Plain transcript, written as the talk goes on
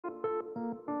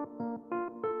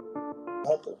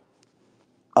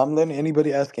I'm letting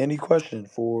anybody ask any question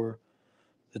for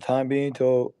the time being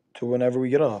till to whenever we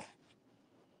get off.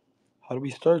 How do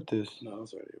we start this? No, I'm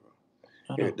sorry, bro.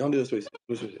 I Here, know. don't do this. Wait.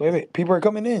 Wait. People are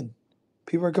coming in.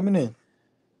 People are coming in.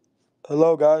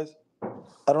 Hello, guys.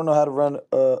 I don't know how to run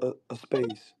a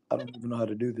space. I don't even know how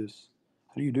to do this.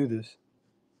 How do you do this?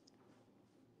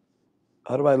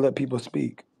 How do I let people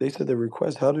speak? They said they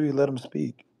request. How do you let them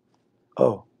speak?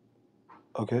 Oh,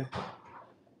 okay.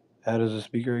 Add as a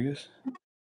speaker, I guess.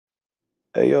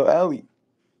 Hey, yo, Ali,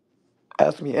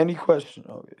 ask me any question.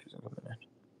 Oh, okay, he's not coming in.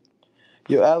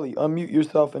 Yo, Ali, unmute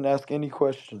yourself and ask any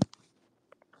question.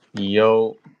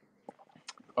 Yo,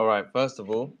 all right. First of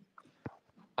all,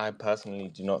 I personally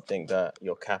do not think that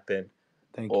you're capping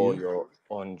Thank or you. you're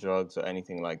on drugs or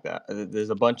anything like that.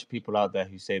 There's a bunch of people out there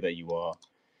who say that you are.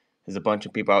 There's a bunch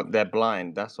of people out there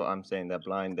blind. That's what I'm saying. They're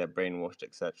blind. They're brainwashed,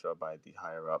 etc. By the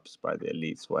higher ups, by the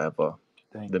elites, whatever.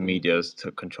 Thank The you. media's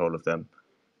took control of them,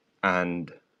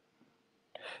 and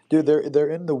Dude,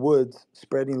 they're in the woods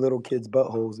spreading little kids'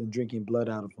 buttholes and drinking blood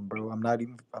out of them, bro. I'm not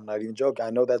even joking.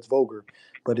 I know that's vulgar,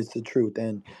 but it's the truth.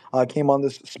 And I came on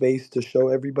this space to show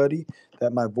everybody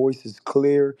that my voice is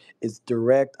clear, it's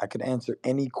direct. I could answer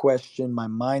any question. My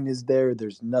mind is there.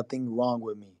 There's nothing wrong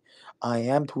with me. I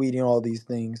am tweeting all these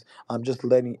things. I'm just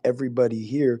letting everybody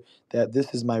hear that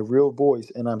this is my real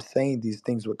voice and I'm saying these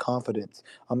things with confidence.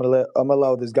 I'm gonna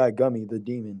allow this guy Gummy, the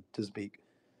demon, to speak.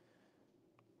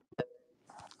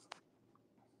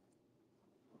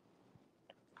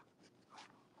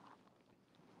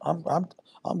 I'm I'm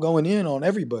I'm going in on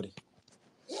everybody.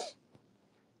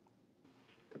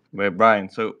 we're Brian.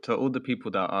 So to all the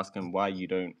people that are asking why you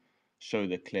don't show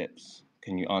the clips,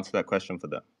 can you answer that question for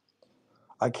them?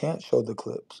 I can't show the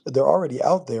clips. They're already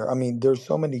out there. I mean, there's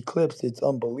so many clips, it's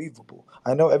unbelievable.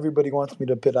 I know everybody wants me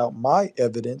to put out my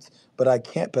evidence, but I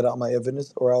can't put out my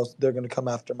evidence or else they're going to come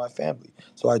after my family.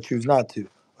 So I choose not to.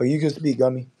 Or you can speak,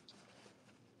 Gummy.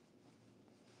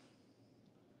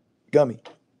 Gummy.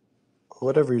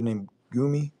 Whatever your name,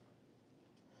 Gumi.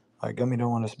 All right, Gummy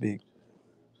don't want to speak.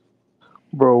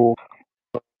 Bro,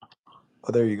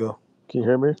 Oh, there you go. can you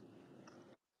hear me?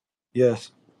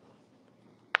 Yes.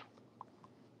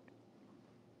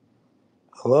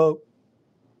 Hello?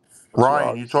 So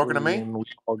Ryan, you talking obviously, to me? and we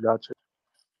all got you.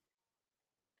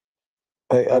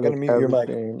 Hey, I got to With mute your mic.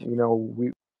 everything, you know,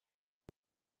 we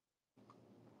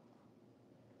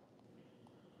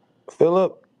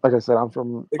Philip. like I said,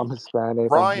 I'm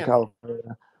Hispanic. I'm from Ryan,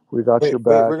 California. We got Wait, your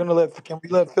wait. back. We're gonna let. Can we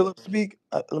let Philip speak?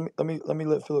 Let me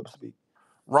let Philip speak.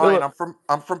 Ryan, Philip. I'm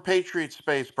from Patriot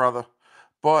Space, brother.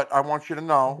 But I want you to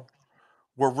know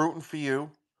we're rooting for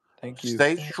you. Thank you.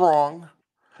 Stay strong.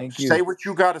 Thank Say you. what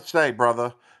you got to say,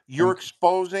 brother. You're Thank you.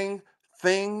 exposing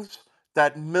things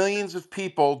that millions of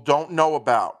people don't know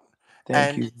about.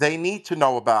 Thank And you. they need to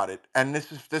know about it. And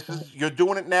this is you're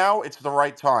doing it now. It's the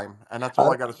right time. And that's I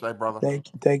all I don't, got to say, brother.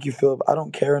 thank you, Philip. I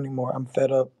don't care anymore. I'm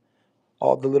fed up.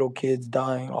 All the little kids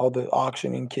dying, all the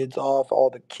auctioning kids off, all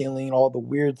the killing, all the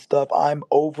weird stuff. I'm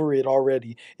over it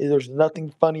already. There's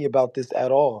nothing funny about this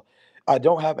at all. I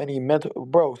don't have any mental.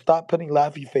 Bro, stop putting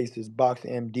laughy faces, Box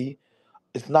MD.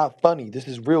 It's not funny. This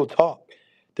is real talk.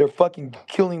 They're fucking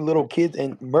killing little kids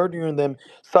and murdering them,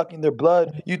 sucking their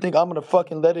blood. You think I'm gonna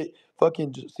fucking let it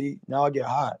fucking just see? Now I get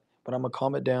hot, but I'm gonna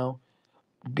calm it down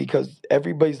because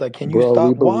everybody's like, "Can you Bro,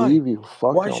 we stop?" Why? believe you.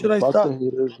 Fuck Why them. should I Fuck the stop?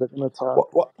 haters. They're gonna talk.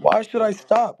 Why should I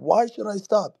stop? Why should I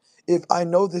stop? If I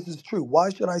know this is true, why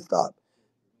should I stop?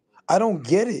 I don't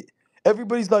get it.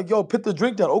 Everybody's like, yo, put the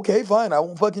drink down. Okay, fine, I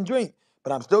won't fucking drink.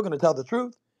 But I'm still gonna tell the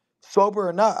truth. Sober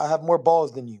or not, I have more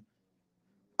balls than you.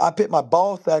 I put my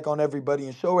ball sack on everybody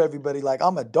and show everybody like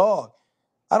I'm a dog.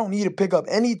 I don't need to pick up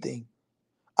anything.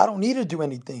 I don't need to do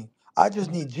anything. I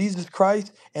just need Jesus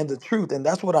Christ and the truth, and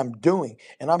that's what I'm doing.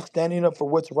 And I'm standing up for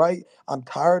what's right. I'm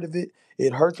tired of it.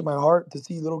 It hurts my heart to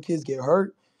see little kids get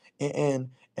hurt, and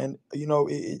you know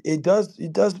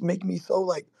it does make me so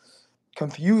like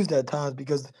confused at times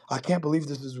because I can't believe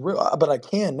this is real. But I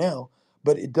can now.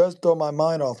 But it does throw my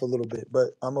mind off a little bit.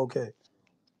 But I'm okay.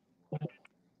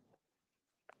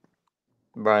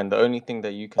 Brian, the only thing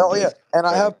that you can Oh do yeah, is and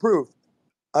I pray. have proof.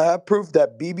 I have proof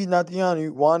that Bibi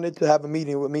Natianu wanted to have a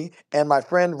meeting with me, and my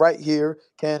friend right here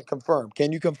can confirm.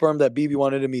 Can you confirm that Bibi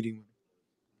wanted a meeting with me?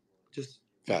 Just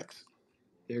facts.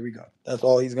 There we go. That's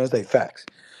all he's gonna say. Facts.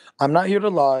 I'm not here to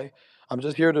lie. I'm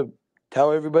just here to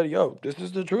tell everybody, yo, this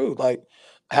is the truth. Like,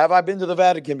 have I been to the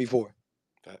Vatican before?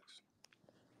 Facts.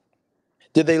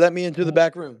 Did they let me into the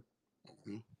back room?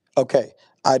 Mhm. Okay.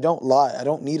 I don't lie. I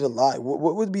don't need to lie. What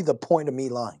would be the point of me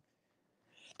lying?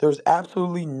 There's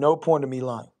absolutely no point of me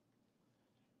lying.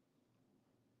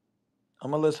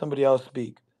 I'm gonna let somebody else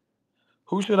speak.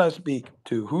 Who should I speak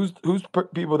to? Who's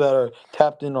people that are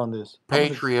tapped in on this? I'm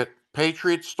gonna.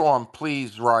 Patriot Storm,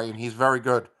 please, Ryan. He's very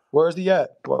good. Where is he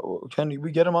at? Can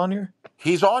we get him on here?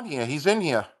 He's on here. He's in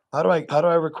here. How do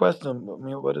I request him? I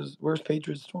mean, where's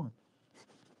Patriot Storm?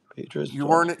 Patriot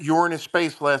Storm. You were in his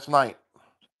space last night.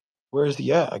 Where is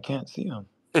he at? I can't see him.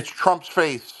 It's Trump's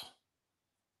face.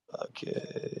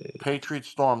 Okay. Patriot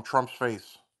Storm, Trump's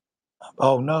face.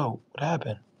 Oh no, what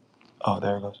happened? Oh,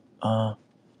 there it goes.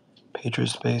 Patriot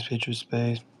Space, Patriot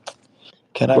Space.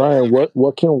 Can I Ryan,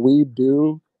 what can we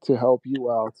do to help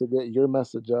you out to get your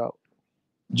message out?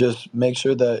 just make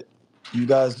sure that you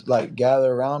guys like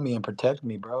gather around me and protect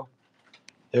me, bro?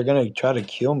 They're gonna try to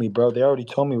kill me, bro. They already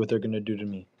told me what they're gonna do to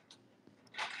me.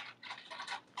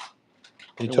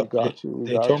 They And we told they, got you. We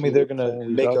they told got me they're you. gonna And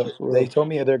we make got a. you for They real. told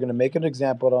me they're gonna make an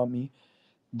example on me.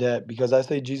 That because I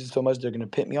say Jesus so much, they're gonna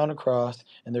put me on a cross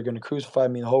and they're gonna crucify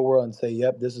me in the whole world and say,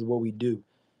 "Yep, this is what we do.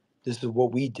 This is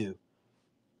what we do."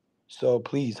 So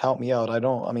please help me out. I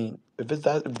don't. I mean, if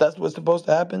that's what's supposed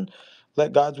to happen,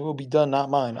 let God's will be done, not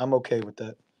mine. I'm okay with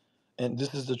that. And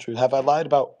this is the truth. Have I lied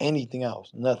about anything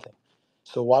else? Nothing.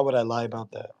 So why would I lie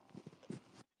about that?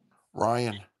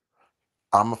 Ryan,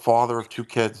 I'm a father of 2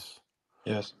 kids.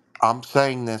 Yes. I'm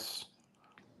saying this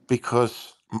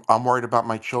because I'm worried about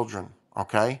my children.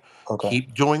 Okay? Okay.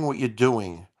 Keep doing what you're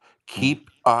doing. Mm.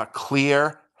 Keep a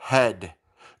clear head.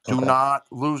 Do Okay. not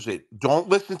lose it. Don't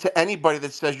listen to anybody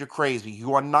that says you're crazy.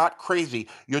 You are not crazy.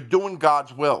 You're doing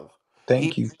God's will.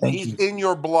 Thank you. Thank He's you. in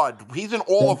your blood. He's in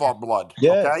all Thank of our blood, you.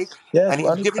 okay? Yes. Yes. And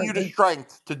Well, he's I need giving you the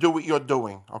strength to do what you're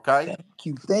doing, okay? thank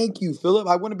you. Thank you, Philip.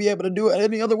 I wouldn't be able to do it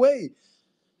any other way.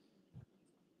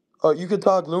 Oh, you could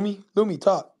talk, Lumi. Lumi,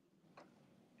 talk.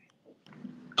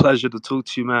 Pleasure to talk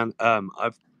to you, man.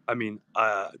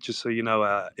 Just so you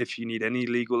know, if you need any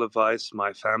legal advice,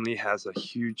 my family has a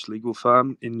huge legal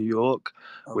firm in New York,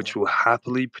 Okay. which will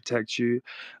happily protect you.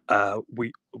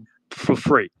 We for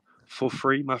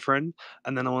free, my friend.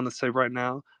 And then I want to say right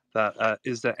now that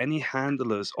is there any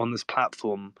handlers on this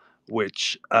platform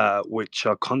which are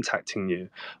contacting you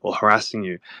or harassing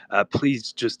you?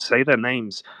 Please just say their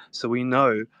names so we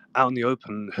know out in the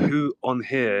open who on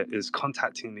here is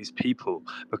contacting these people,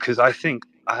 because I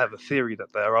have a theory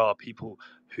that there are people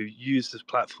who use this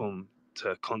platform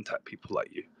to contact people like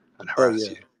you and Oh harass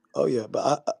yeah. you. Oh yeah.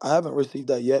 But I haven't received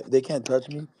that yet. They can't touch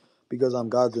me because I'm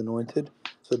God's anointed.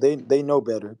 So they know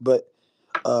better.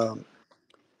 Um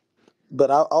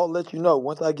but I'll let you know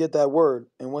once I get that word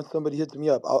and once somebody hits me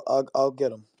up, I'll get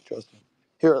them. Trust me.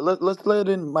 Here, let's let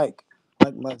in Mike.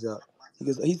 Mike, my job.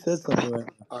 Because he said something right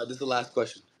now. All right, this is the last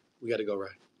question. We got to go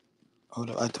right.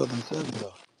 Hold on. I told him 7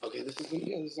 though. Okay, this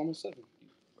is almost 7.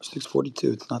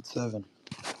 6:42. It's not 7.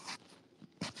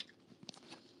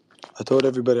 I told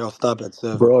everybody I'll stop at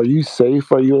 7. Bro, are you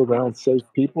safe? Are you around safe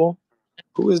people?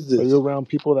 Who is Are you this? around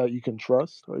people that you can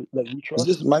trust? Or that you Is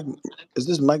this trust? Mike? Is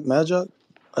this Mike Majok?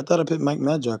 I thought I put Mike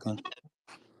Majok in.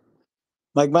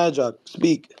 Mike Majok,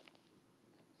 speak.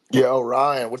 Yo,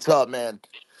 Ryan, what's up, man?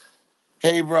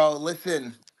 Hey, bro,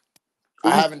 listen,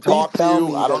 I haven't Please talked to tell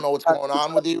you. me I that don't know you're what's not going gonna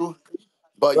on try with to. you,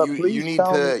 but But please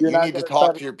tell me you're you not need to gonna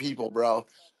try talk to. to your people, bro.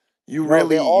 No,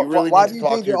 they You all. really Why need do to you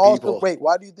talk think to they're your all so? people. Wait,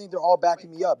 why do you think they're all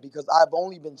backing me up? Because I've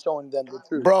only been showing them the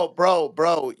truth,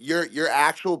 Bro, your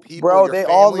actual people, bro. your They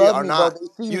all family love are me, bro. not They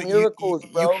see miracles,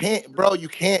 you bro. can't, bro, you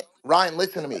can't. Ryan,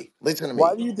 listen to me. Listen to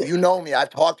Why me. do you think? You know me. I've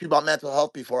talked to you about mental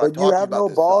health before. I've But you talked to you have about no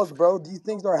this stuff. balls, bro. These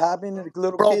things are happening to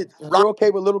little Bro, kids. Ryan, You're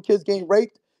okay with little kids getting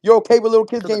raped? You're okay with little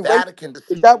kids to the getting raped? Vatican to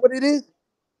Is see that what it is,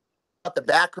 about the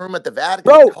back room at the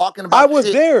Vatican and bro? talking I about was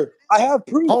shit. there. I have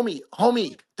proof.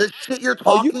 Homie, the shit you're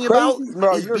Are you talking about crazy,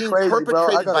 bro? is You're being crazy,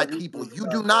 bro. I perpetrated gotta by mute people. this You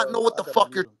guy, do not know bro. what I the gotta fuck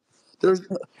mute you're. him.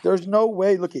 There's no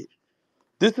way. Look it.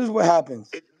 This is what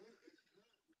happens.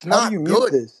 It's How do you not mute good.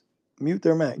 this? Mute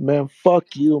their mic. Man,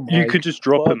 fuck you, You Mike. could just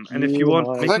drop Fuck him, and if you you, want,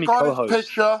 make Mike. me Click on his co-host.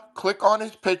 picture,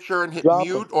 and hit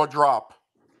Drop him. mute or drop.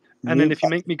 And then Mute. if you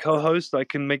make me co-host, I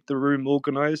can make the room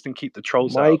organized and keep the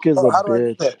trolls out. Mike is Oh, a how do I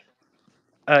do bitch. that?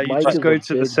 You Mike just is a go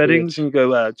to the big settings bitch. and you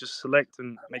go just select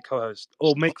and make co-host,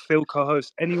 or make Phil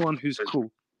co-host. Anyone who's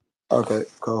cool. Okay,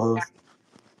 co-host.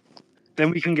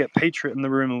 Then we can get Patriot in the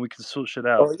room and we can sort shit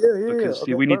Oh out. yeah. Because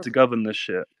Okay, we need to perfect. govern this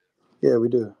shit. Yeah, we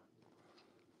do.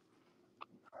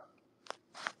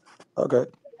 Okay,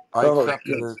 I co-host.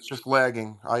 accepted it. It's just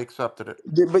lagging. I accepted it.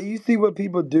 But you see what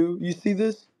people do. You see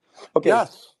this? Okay.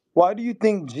 Yes. Why do you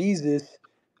think Jesus?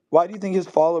 Why do you think his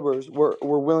followers were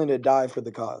willing to die for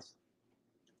the cause?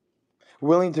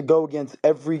 Willing to go against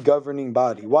every governing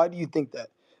body. Why do you think that?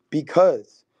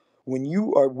 Because when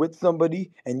you are with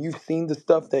somebody and you've seen the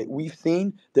stuff that we've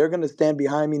seen, they're gonna stand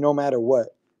behind me no matter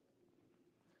what.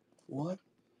 What?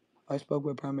 I spoke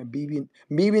with Prime and Bibi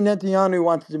Netanyahu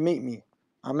wants to meet me.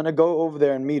 I'm gonna go over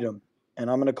there and meet him, and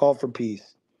I'm gonna call for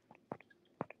peace.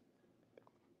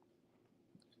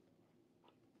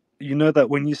 You know that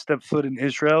when you step foot in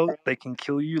Israel, they can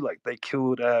kill you, like they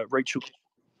killed Rachel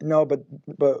No, but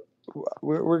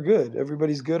we're good.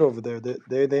 Everybody's good over there.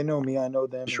 They know me. I know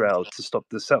them, and Israel to stop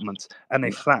the settlements, and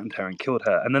they flattened her and killed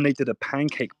her, and then they did a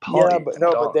pancake yeah, party but and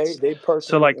no, but they dance. they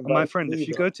So, personally like, my invited friend, me if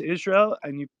you though. go to Israel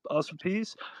and you ask for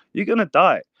peace, you're gonna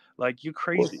die. Like, you're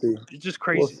We'll crazy. see. You're just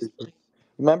We'll crazy. see.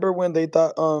 Remember when they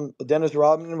thought Dennis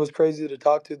Rodman was crazy to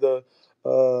talk to the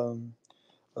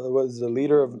was the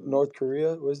leader of North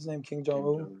Korea? What's his name? Kim Jong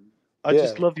Un. I Yeah.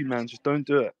 just love you, man. Just don't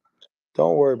do it.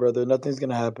 Don't worry, brother. Nothing's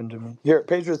gonna happen to me. Here,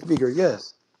 Patriot speaker.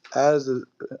 Yes. As a,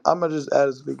 I'm gonna just add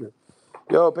a speaker.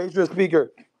 Yo, Patriot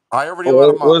speaker. I already let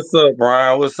Hey, him up. what's up,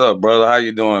 Brian? What's up, brother? How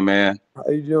you doing, man? How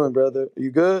you doing, brother?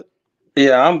 You good?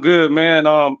 Yeah, I'm good, man.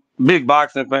 Big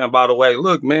boxing fan, by the way.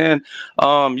 Look, man,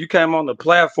 you came on the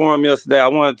platform yesterday. I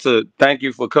wanted to thank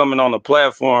you for coming on the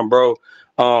platform, bro.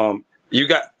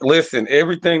 Listen,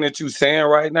 everything that you saying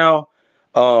right now,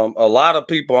 a lot of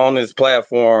people on this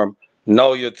platform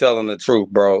know you're telling the truth,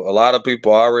 bro. A lot of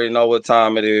people already know what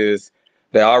time it is.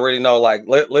 They already know, like,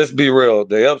 let's be real.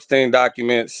 The Epstein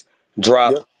documents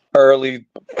dropped Yep. early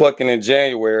fucking in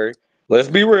January. Let's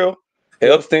be real.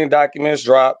 Yep. Epstein documents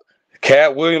dropped.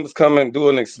 Cat Williams come and do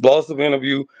an explosive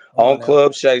interview Come on on now.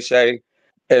 Club Shay Shay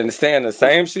and saying the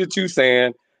same shit you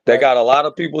saying. They Right. got a lot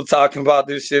of people talking about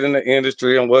this shit in the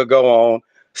industry and what go on.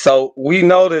 So we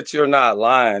know that you're not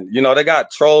lying. You know, they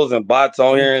got trolls and bots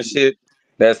on here Thank and you. shit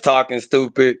that's talking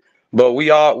stupid. But we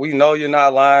know you're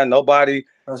not lying. Nobody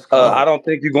Let's I go. don't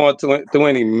think you're going through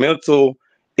any mental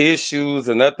issues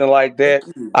or nothing like Thank that.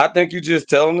 you. I think you're just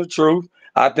telling the truth.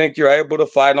 I think you're able to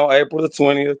fight on April the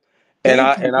 20th. And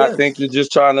I Thank you. and I think Yes. you're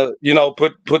just trying to,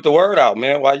 put the word out,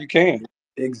 man, while you can.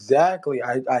 Exactly.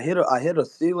 I hit a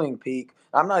ceiling peak.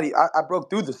 I broke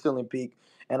through the ceiling peak,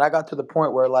 and I got to the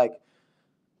point where like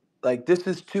this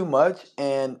is too much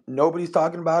and nobody's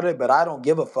talking about it, but I don't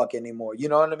give a fuck anymore. You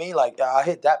know what I mean? Like I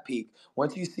hit that peak.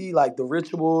 Once you see like the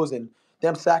rituals and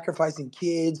them sacrificing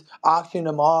kids, auctioning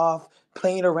them off,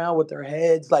 playing around with their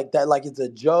heads like that, like it's a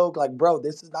joke. Like, bro,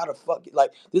 this is not a fucking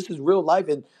like this is real life,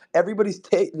 and everybody's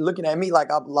looking at me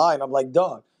like I'm lying. I'm like,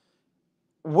 dog.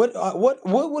 What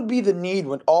would be the need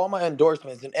when all my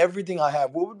endorsements and everything I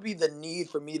have? What would be the need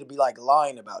for me to be like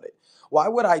lying about it? Why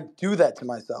would I do that to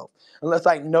myself unless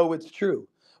I know it's true?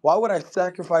 Why would I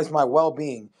sacrifice my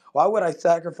well-being? Why would I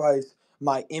sacrifice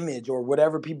my image or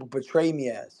whatever people portray me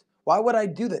as? Why would I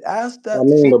do that? Ask I that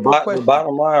mean, simple the question.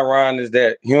 bottom line, Ryan, is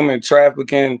that human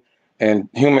trafficking and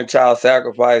human child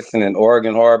sacrificing and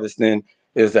organ harvesting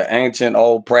is an ancient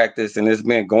old practice, and it's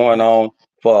been going Yes. on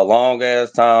for a long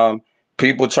ass time.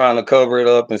 People trying to cover it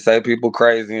up and say people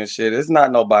crazy and shit. It's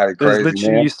not nobody There's crazy,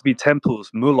 literally man. used to be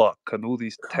temples, Moloch, and all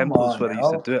these Come temples on where they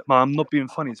used to now. do it. Man, I'm not being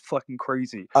funny. It's fucking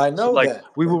crazy. I So, know like, that.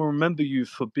 we will remember you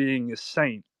for being a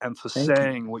saint and for Thank you.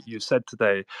 saying what you said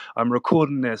today. I'm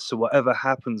recording this, so whatever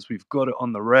happens, we've got it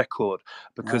on the record.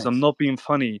 Because I'm Nice. not being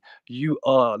funny. You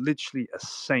are literally a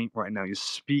saint right now. You're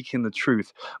speaking the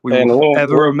truth. We will And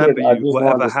forever real quick, remember I you, just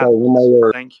wanted whatever to say one more happens.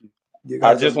 word. Thank you.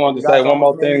 I just wanted You to say guys one almost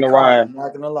more made me thing to cry. Ryan. I'm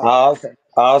not gonna I lie. also,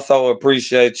 I also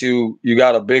appreciate you. You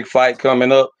got a big fight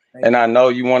coming up, Thank and you. I know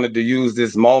you wanted to use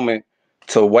this moment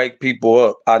to wake people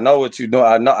up. I know what you're doing.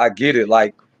 I know. I get it.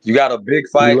 Like you got a big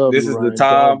We fight. love you, This is the Ryan.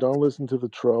 Don't time. don't listen to the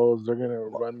trolls. They're gonna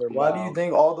run their Why do you mouths.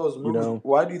 think all those You moves? know,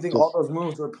 Why do you think all just those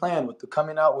moves were planned with the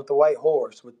coming out with the white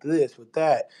horse, with this, with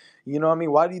that? You know what I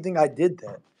mean? Why do you think I did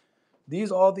that?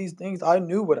 All these things, I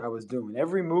knew what I was doing.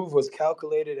 Every move was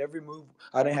calculated. Every move,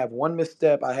 I didn't have one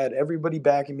misstep. I had everybody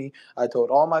backing me. I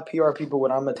told all my PR people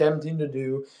what I'm attempting to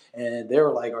do, and they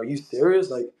were like, "Are you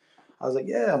serious?" Like, I was like,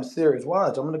 "Yeah, I'm serious.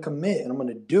 Watch, I'm gonna commit and I'm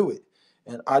gonna do it."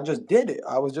 And I just did it.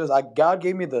 God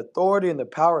gave me the authority and the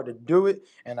power to do it,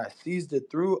 and I seized it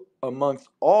through amongst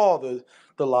all the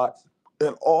lots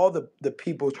and all the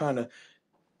people trying to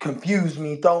confuse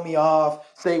me, throw me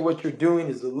off, say what you're doing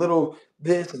is a little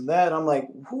this and that. I'm like,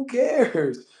 who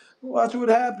cares? Watch what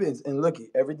happens. And look,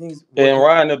 everything's And working.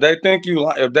 Ryan, if they think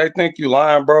you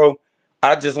lying, bro,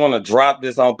 I just want to drop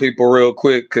this on people real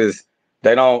quick because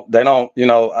they don't.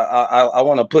 I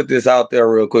want to put this out there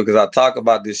real quick because I talk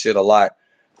about this shit a lot.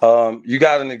 You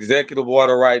got an executive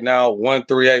order right now,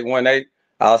 13818.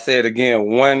 I'll say it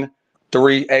again,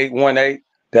 13818,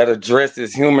 that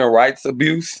addresses human rights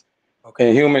abuse Okay.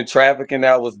 and human trafficking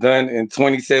that was done in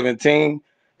 2017.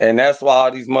 And that's why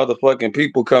all these motherfucking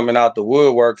people coming out the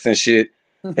woodworks and shit,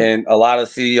 and a lot of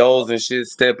CEOs and shit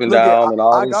stepping Look at down and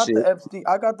all I this got shit. the Epstein.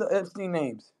 I got the Epstein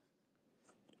names.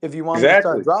 if you want me to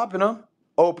start Exactly. dropping them.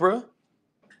 Oprah,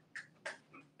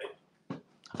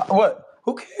 what?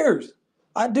 Who cares?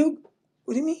 I do.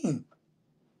 What do you mean?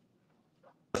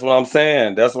 That's what I'm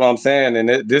saying. That's what I'm saying. And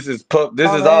this is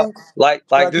this Tom is all Hanks.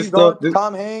 Should like I this keep stuff. going?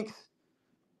 Tom Hanks.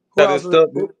 Who Yeah, else? this stuff.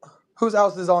 Whose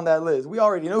else is on that list? We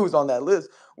already know who's on that list.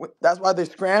 That's why they're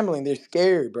scrambling. They're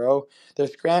scared, bro. They're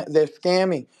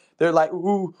scamming. They're like,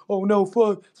 ooh, oh no,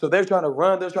 fuck. So they're trying to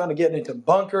run. They're trying to get into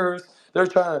bunkers.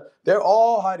 They're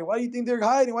all hiding. Why do you think they're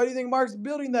hiding? Why do you think Mark's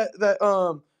building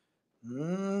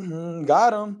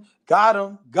got him, got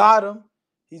him, got him.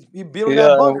 He's building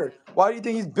that Yeah, bunker. Why do you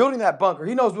think he's building that bunker?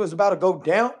 He knows what's about to go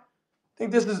down. You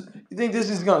think this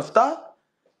is gonna stop?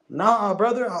 Nah,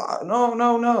 brother. No,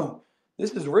 no, no.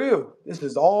 This is real. This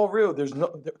is all real.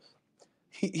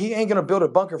 He ain't gonna build a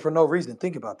bunker for no reason.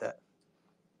 Think about that.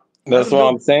 Not that's gonna what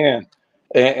build I'm it. saying.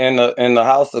 And the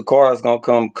house of cards gonna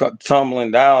come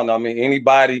tumbling down. I mean,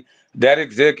 anybody that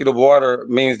executive order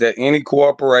means that any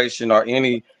corporation or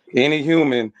any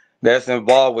human that's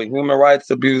involved with human rights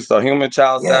abuse or human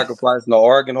child Yes. sacrifice or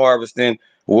organ harvesting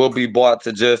will be brought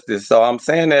to justice. So I'm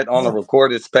saying that on a Yes.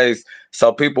 recorded space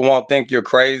so people won't think you're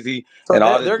crazy So and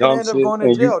all they're this they're gonna dumb end up shit. going to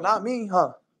And you jail, not me,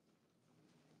 huh?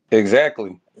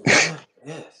 exactly. Yeah.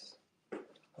 Yes.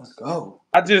 Let's go.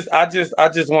 I just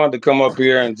wanted to come up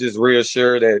here and just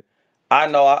reassure that I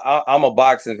know I'm a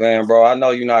boxing fan, bro. I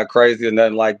know you're not crazy or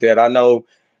nothing like that. I know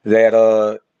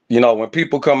that when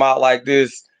people come out like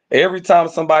this, every time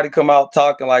somebody come out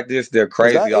talking like this, they're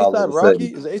Is that crazy all of ASAP a Rocky?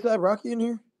 sudden. Is ASAP Rocky in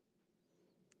here?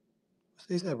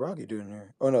 What's ASAP Rocky doing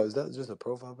here? Oh no, is that just a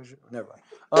profile picture? Never mind.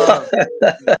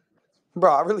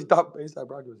 Bro, I really thought ASAP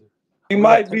Rocky was here. He We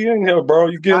got might 10. be in here, bro.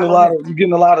 I'm on here. You're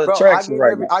getting a lot of Bro, I attraction gave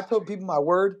right now. I told people my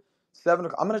word. 7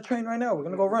 o'clock. I'm gonna train right now. We're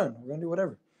gonna go run. We're gonna do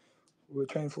whatever. We're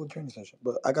training full training session.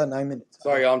 But I got 9 minutes.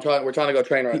 Sorry, y'all. We're trying to go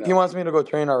train right He now. wants me to go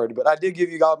train already. But I did give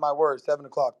you guys my word, 7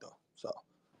 o'clock though. So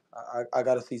I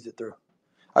gotta seize it through.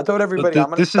 I told But everybody I'm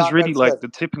gonna this is stop really at like 7. the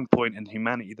tipping point in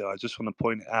humanity, though. I just want to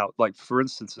point it out. Like, for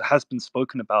instance, it has been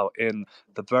spoken about in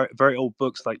the very, very old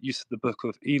books, like you said, the Book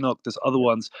of Enoch. There's other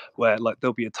ones where, like,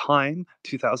 there'll be a time,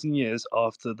 2,000 years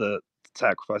after the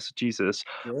sacrifice of Jesus,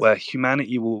 Yes. where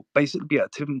humanity will basically be at a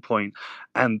tipping point,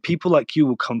 and people like you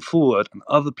will come forward, and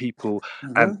other people,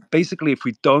 and Mm-hmm. basically, if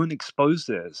we don't expose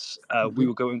this, we Mm-hmm.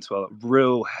 will go into a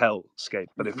real hellscape.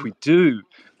 But if Mm-hmm. we do,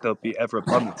 there'll be ever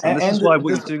abundance, and this is And why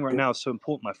what you're this doing right now is so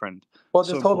important, my friend. well, So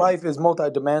this whole important. life is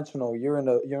multi-dimensional. You're in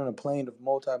a plane of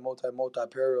multi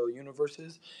parallel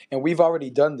universes, and we've already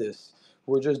done this.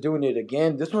 We're just doing it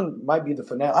again. This one might be the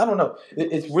finale. I don't know.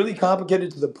 It's really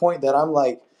complicated to the point that I'm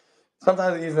like,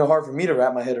 sometimes it's even hard for me to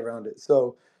wrap my head around it.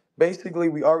 So basically,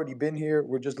 we already been here.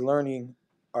 We're just learning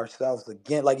ourselves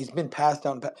again. Like it's been passed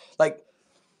down. Like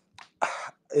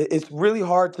it's really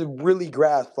hard to really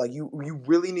grasp. Like you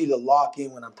really need to lock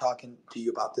in when I'm talking to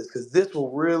you about this, because this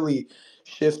will really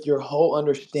shift your whole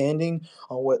understanding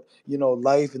on what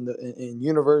life in in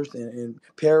universe and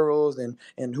perils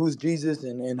and who's Jesus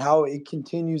and how it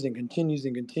continues and continues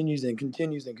and continues and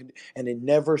continues and it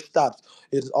never stops.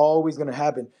 It's always going to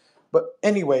happen. But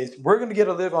anyways, we're going to get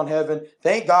to live on heaven.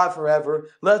 Thank God forever.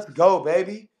 Let's go,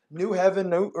 baby. New heaven,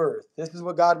 new earth. This is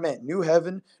what God meant. New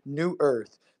heaven, new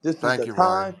earth. This is Thank the you,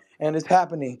 Ryan. time, and it's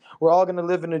happening. We're all gonna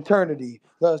live in eternity.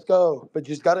 Let's go. But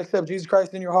you just gotta accept Jesus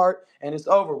Christ in your heart, and it's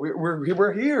over.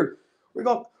 We're here.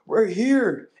 We're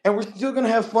here, and we're still gonna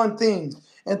have fun things,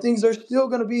 and things are still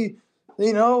gonna be,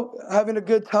 having a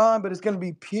good time. But it's gonna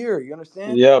be pure. You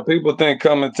understand? Yeah, people think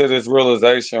coming to this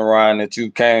realization, Ryan, that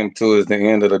you came to is the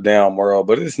end of the damn world,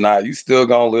 but it's not. You still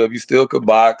gonna live. You still could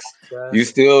box. You Exactly.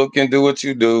 still can do what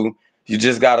you do. You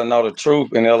just gotta know the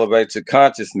truth and elevate your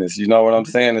consciousness. You know what I'm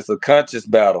saying? It's a conscious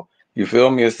battle. You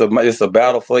feel me? It's a Yep.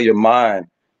 battle for your mind.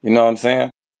 You know what I'm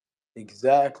saying?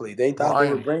 Exactly. They thought they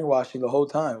were Ryan, brainwashing the whole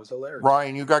time. It was hilarious.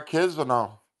 Ryan, you got kids or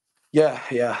no? Yeah,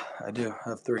 yeah, I do. I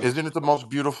have 3. Isn't it the most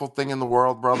beautiful thing in the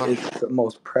world, brother? It's the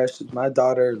most precious. My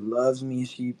daughter loves me.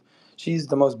 She's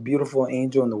the most beautiful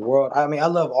angel in the world. I mean, I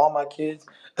love all my kids.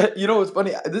 You know what's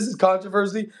funny? This is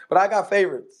controversy, but I got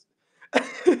favorites.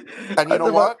 And you I know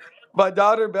said what? my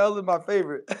daughter Belle is my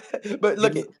favorite. But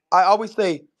look, You, I always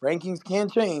say rankings can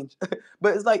change,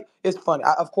 but it's like it's funny.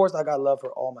 Of course, I got love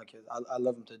for all my kids. I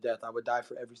love them to death. I would die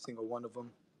for every single one of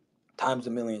them, times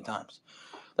a million times.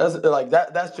 That's like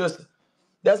that. That's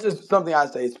just something I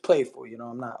say. It's playful,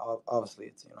 I'm not obviously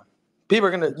it's people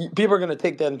are gonna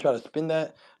take that and try to spin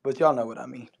that, but y'all know what I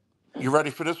mean. you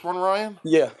ready for this one, Ryan?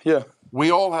 Yeah, yeah,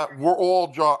 We're all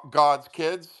God's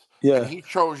kids, and yeah. He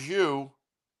chose you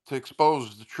to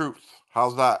expose the truth.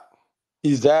 How's that?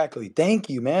 Exactly.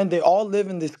 Thank you, man. They all live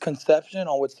in this conception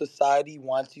on what society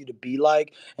wants you to be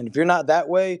like. And if you're not that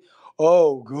way,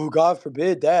 God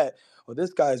forbid that. Oh,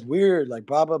 this guy's weird, like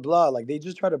blah blah blah. Like they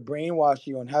just try to brainwash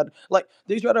you on how to, like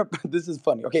they try to this is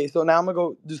funny. Okay, so now I'm gonna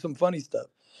go do some funny stuff.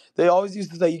 They always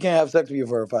used to say you can't have sex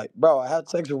before a fight. Bro, I had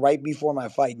sex right before my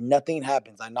fight. Nothing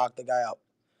happens. I knocked the guy out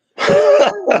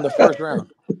in the first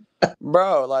round.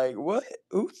 Bro, like what?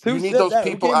 Who You need said those that?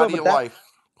 Who people came out up of with your that? life.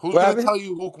 Who's What going to happened? tell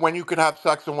you, Luke, when you can have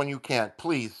sex and when you can't?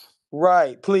 Please.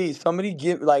 Right, please. Somebody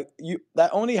give like you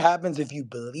that only happens if you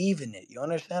believe in it. You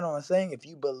understand what I'm saying? If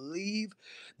you believe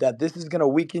that this is gonna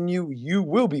weaken you, you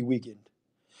will be weakened.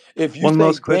 If you One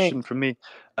say, last dang, question from me.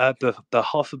 The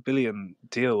 $500 million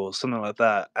deal or something like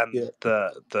that, and yeah,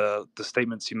 the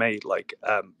statements you made, like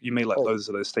you made like oh loads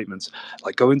of those statements.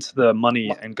 Like go into the money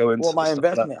my and go well into the my stuff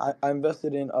that. investment, I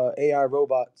invested in AI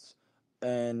robots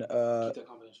and Keep that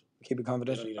confidential. keep it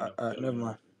They don't confidential. need to All know. right, all They right, don't need never to know.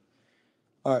 mind.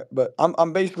 All right, but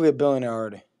I'm basically a billionaire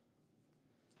already.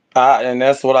 And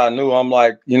that's what I knew. I'm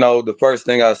like, the first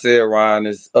thing I said, Ryan,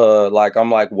 is like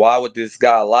I'm like, why would this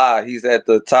guy lie? He's at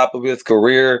the top of his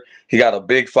career. He got a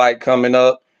big fight coming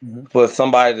up. Hmm. For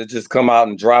somebody to just come out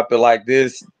and drop it like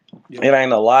this, Yep. it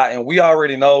ain't a lot. And we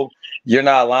already know you're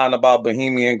not lying about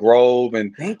Bohemian Grove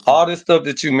and Thank you. all this stuff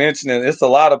that you mentioned. And it's a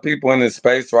lot of people in this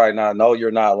space right now. No,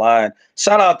 you're not lying.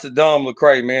 Shout out to Dom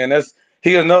Lecrae, man.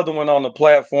 He another one on the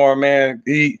platform, man.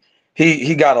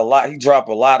 He got a lot. He dropped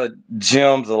a lot of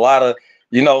gems, a lot of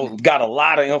got a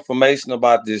lot of information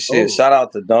about this shit. Oh, Shout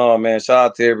out to Dom, man. Shout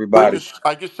out to everybody.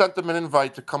 I just sent him an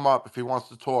invite to come up if he wants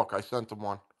to talk. I sent him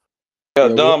one. Yeah,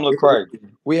 yeah, Dom Lecrae.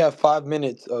 we have 5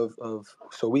 minutes of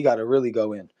so we gotta really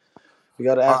go in. We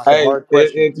gotta All ask right. the Hey, hard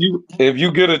if questions.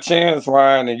 you get a chance,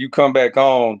 Ryan, and you come back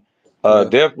on, Yeah.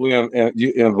 definitely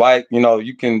you invite.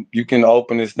 You can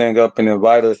open this thing up and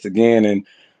invite us again, and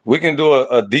we can do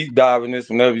a deep dive in this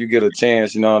whenever you get a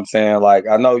chance. You know what I'm saying? Like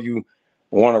I know you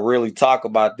want to really talk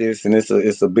about this, and it's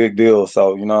a big deal.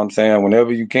 So you know what I'm saying?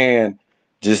 Whenever you can,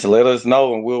 just let us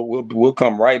know, and we'll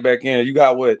come right back in. You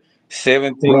got what,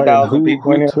 seventeen Ryan, thousand who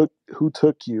people in who here? took who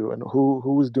took you, and who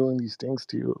was doing these things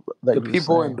to you that The you were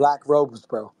people in saying? black robes,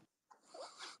 bro.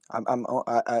 I'm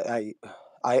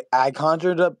I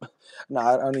conjured up. No,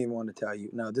 I don't even want to tell you.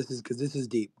 No, this is because this is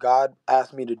deep. God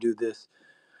asked me to do this.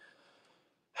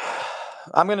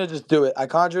 I'm gonna just do it. I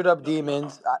conjured up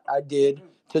demons. I did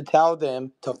to tell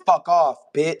them to fuck off,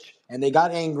 bitch, and they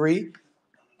got angry.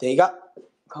 They got.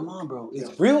 Come on, bro.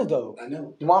 It's real though. I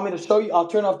know. You want me to show you? I'll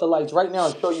turn off the lights right now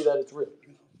and show you that it's real.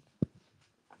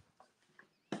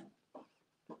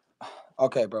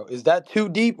 Okay, bro. Is that too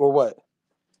deep or what?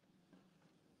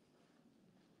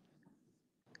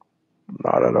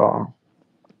 Not at all.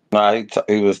 Nah,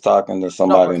 he was talking to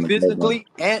No, somebody bro. in the background. Physically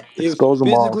and it was Expose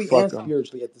them all. physically Fuck and them.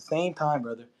 spiritually at the same time,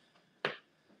 brother.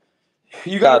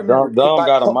 You got to Got remember, Dom by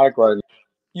got a Paul, mic right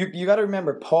you got to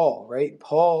remember Paul, right?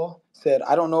 Paul said,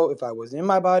 "I don't know if I was in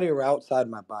my body or outside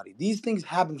my body." These things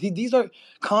happen. These are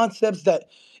concepts that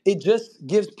it just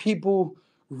gives people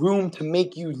room to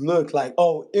make you look like,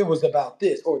 "Oh, it was about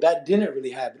this," or "That didn't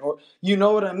really happen," or you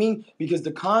know what I mean? Because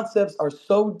the concepts are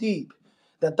so deep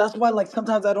that's why, like,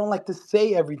 sometimes I don't like to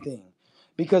say everything.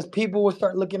 Because people will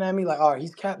start looking at me like, "Oh,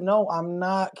 he's capping." No, I'm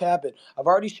not capping. I've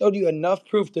already showed you enough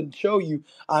proof to show you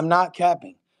I'm not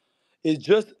capping. It's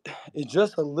just it's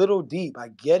just a little deep. I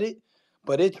get it,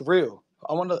 but it's real.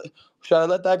 I want to. Should I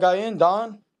let that guy in,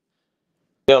 Don?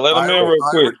 Yeah, let him in real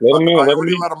quick. Let him in. I Let him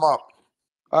already in. let him up.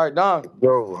 All right, Don.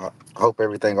 Yo, I hope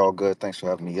everything all good. Thanks for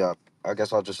having me up. I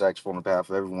guess I'll just ask on behalf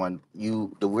of everyone.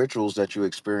 The rituals that you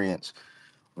experienced,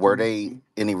 were Mhm. they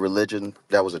any religion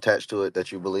that was attached to it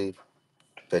that you believe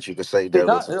that you could say They that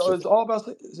not. was? It's all about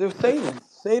they're Satan.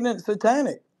 Satan,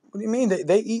 satanic. What do you mean?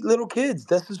 They eat little kids.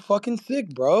 That's just fucking sick,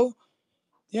 bro.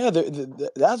 Yeah,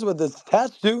 that's what this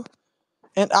attached to.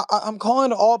 And I'm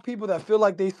calling to all people that feel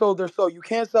like they sold their soul. You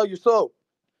can't sell your soul.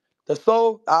 The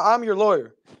soul. I'm your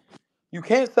lawyer. You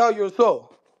can't sell your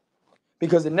soul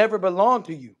because it never belonged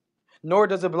to you, nor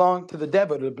does it belong to the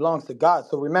devil. It belongs to God.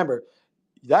 So remember,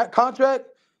 that contract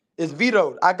is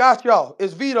vetoed. I got y'all.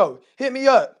 It's vetoed. Hit me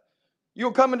up.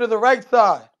 You're coming to the right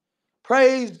side.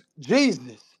 Praise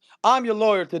Jesus. I'm your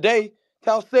lawyer today.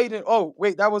 Tell Satan, oh,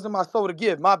 wait, that wasn't my soul to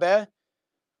give. My bad.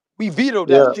 We vetoed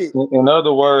that Yeah. shit. In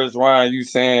other words, Ryan, you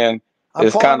saying I'm it's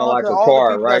calling kind of on like to a all the car,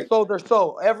 people that right? sold their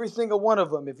soul. Every single one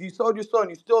of them. If you sold your soul and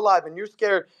you're still alive and you're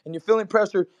scared and you're feeling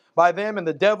pressured by them and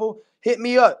the devil, hit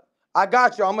me up. I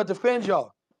got y'all. I'm going to defend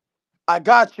y'all. I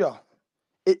got y'all.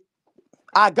 It,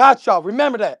 I got y'all.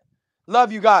 Remember that.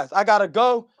 Love you guys. I gotta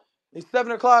go. It's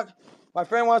 7 o'clock. My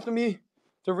friend wants me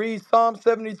to read Psalm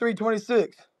 73:26.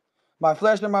 My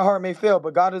flesh and my heart may fail,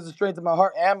 but God is the strength of my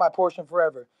heart and my portion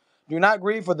forever. Do not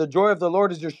grieve, for the joy of the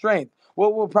Lord is your strength.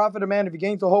 What will profit a man if he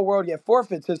gains the whole world yet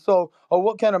forfeits his soul? Or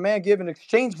what can a man give in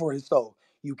exchange for his soul?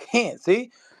 You can't.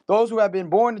 See? Those who have been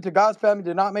born into God's family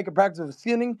do not make a practice of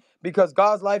sinning because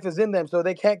God's life is in them, so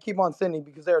they can't keep on sinning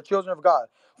because they are children of God.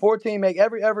 14, make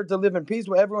every effort to live in peace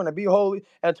with everyone and be holy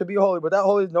and to be holy. Without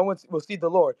holiness, no one will see the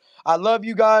Lord. I love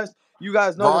you guys. You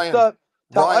guys know what's Ryan, up.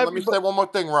 Tell Ryan, let me everybody. say one more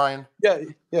thing, Ryan. Yeah,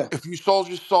 yeah. If you sold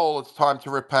your soul, it's time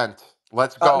to repent.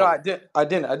 Let's No, I go. didn't. I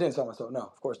didn't sell myself. No,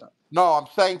 of course not. No, I'm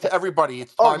saying to everybody,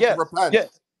 it's Oh, time to yes, repent.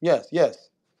 yes, yes, yes.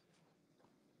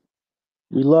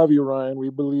 We love you, Ryan. We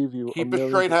believe you a Keep a million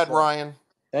straight head, percent. Ryan.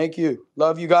 Thank you.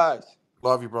 Love you guys.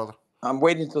 Love you, brother. I'm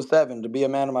waiting till 7 to be a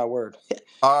man of my word.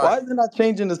 All Why right. is it not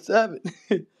changing to 7?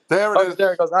 There it Okay, is.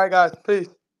 there it goes. All right, guys. Peace.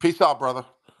 Peace out, brother.